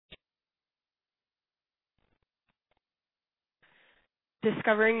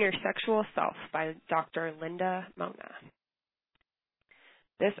Discovering Your Sexual Self by Dr. Linda Mona.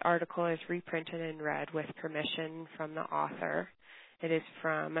 This article is reprinted and read with permission from the author. It is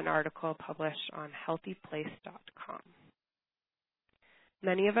from an article published on healthyplace.com.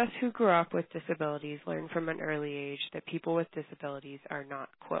 Many of us who grew up with disabilities learn from an early age that people with disabilities are not,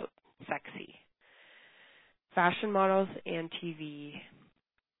 quote, sexy. Fashion models and TV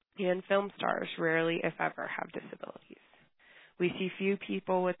and film stars rarely, if ever, have disabilities. We see few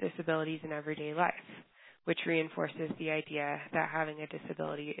people with disabilities in everyday life, which reinforces the idea that having a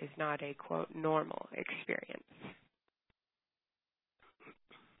disability is not a, quote, normal experience.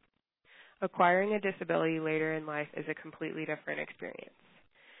 Acquiring a disability later in life is a completely different experience.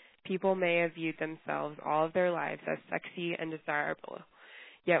 People may have viewed themselves all of their lives as sexy and desirable,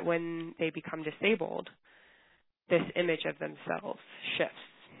 yet when they become disabled, this image of themselves shifts.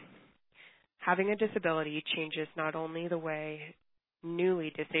 Having a disability changes not only the way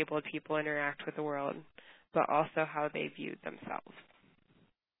newly disabled people interact with the world, but also how they view themselves.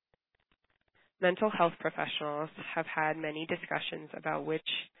 Mental health professionals have had many discussions about which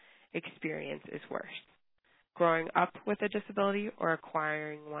experience is worse, growing up with a disability or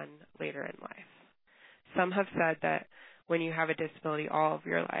acquiring one later in life. Some have said that when you have a disability all of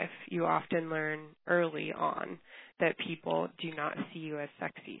your life, you often learn early on that people do not see you as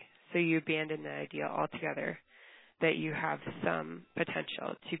sexy, so you abandon the idea altogether that you have some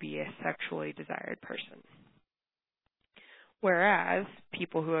potential to be a sexually desired person. Whereas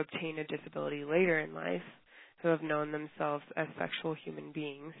people who obtain a disability later in life, who have known themselves as sexual human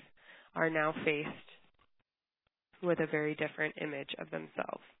beings, are now faced with a very different image of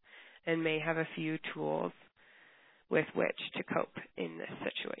themselves and may have a few tools with which to cope in this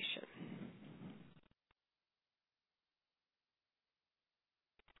situation.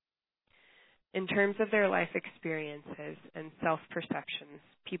 In terms of their life experiences and self-perceptions,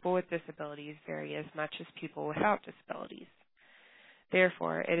 people with disabilities vary as much as people without disabilities.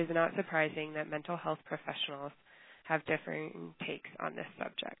 Therefore, it is not surprising that mental health professionals have differing takes on this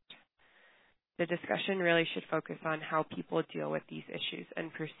subject. The discussion really should focus on how people deal with these issues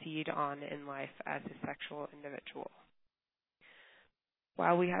and proceed on in life as a sexual individual.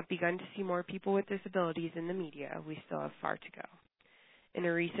 While we have begun to see more people with disabilities in the media, we still have far to go. In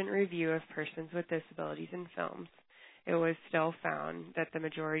a recent review of persons with disabilities in films, it was still found that the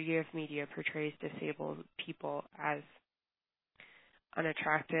majority of media portrays disabled people as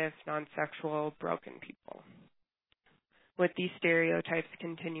unattractive, non-sexual, broken people. With these stereotypes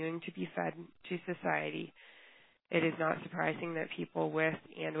continuing to be fed to society, it is not surprising that people with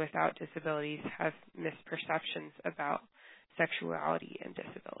and without disabilities have misperceptions about sexuality and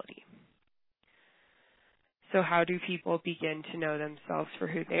disability. So how do people begin to know themselves for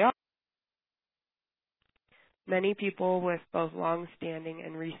who they are? Many people with both long-standing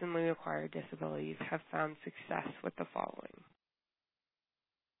and recently acquired disabilities have found success with the following.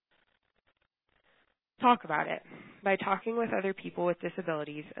 Talk about it. By talking with other people with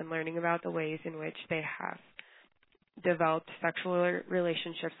disabilities and learning about the ways in which they have developed sexual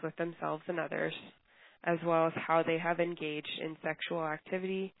relationships with themselves and others, as well as how they have engaged in sexual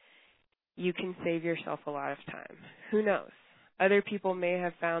activity, you can save yourself a lot of time. Who knows? Other people may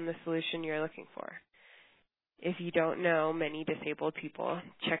have found the solution you're looking for. If you don't know many disabled people,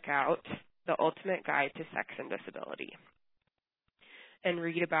 check out The Ultimate Guide to Sex and Disability and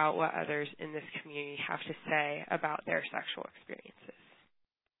read about what others in this community have to say about their sexual experiences.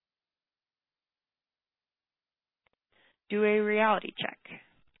 Do a reality check.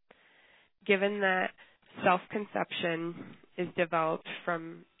 Given that self-conception is developed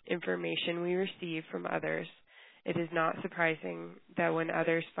from information we receive from others, it is not surprising that when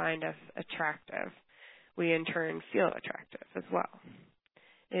others find us attractive, we in turn feel attractive as well.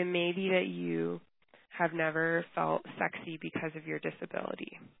 It may be that you have never felt sexy because of your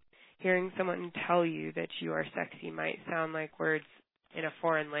disability. Hearing someone tell you that you are sexy might sound like words in a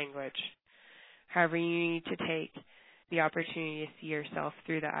foreign language. However, you need to take the opportunity to see yourself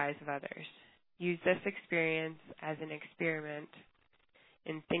through the eyes of others. Use this experience as an experiment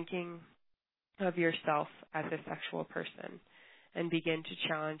in thinking of yourself as a sexual person and begin to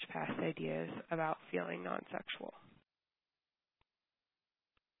challenge past ideas about feeling non-sexual.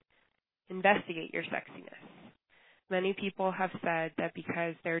 Investigate your sexiness. Many people have said that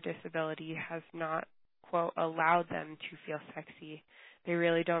because their disability has not, quote, allowed them to feel sexy, they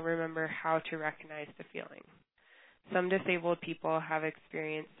really don't remember how to recognize the feeling. Some disabled people have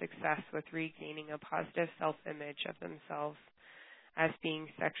experienced success with regaining a positive self-image of themselves as being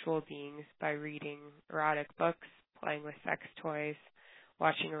sexual beings by reading erotic books, playing with sex toys,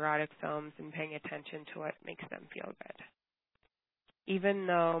 watching erotic films, and paying attention to what makes them feel good. Even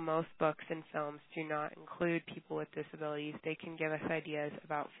though most books and films do not include people with disabilities, they can give us ideas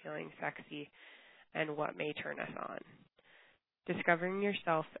about feeling sexy and what may turn us on. Discovering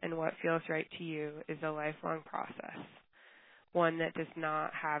yourself and what feels right to you is a lifelong process, one that does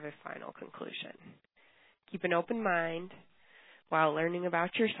not have a final conclusion. Keep an open mind while learning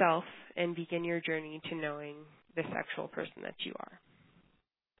about yourself and begin your journey to knowing the sexual person that you are.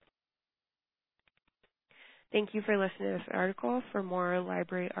 Thank you for listening to this article. For more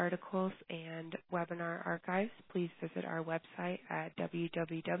library articles and webinar archives, please visit our website at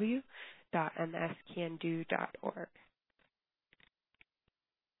www.mscando.org.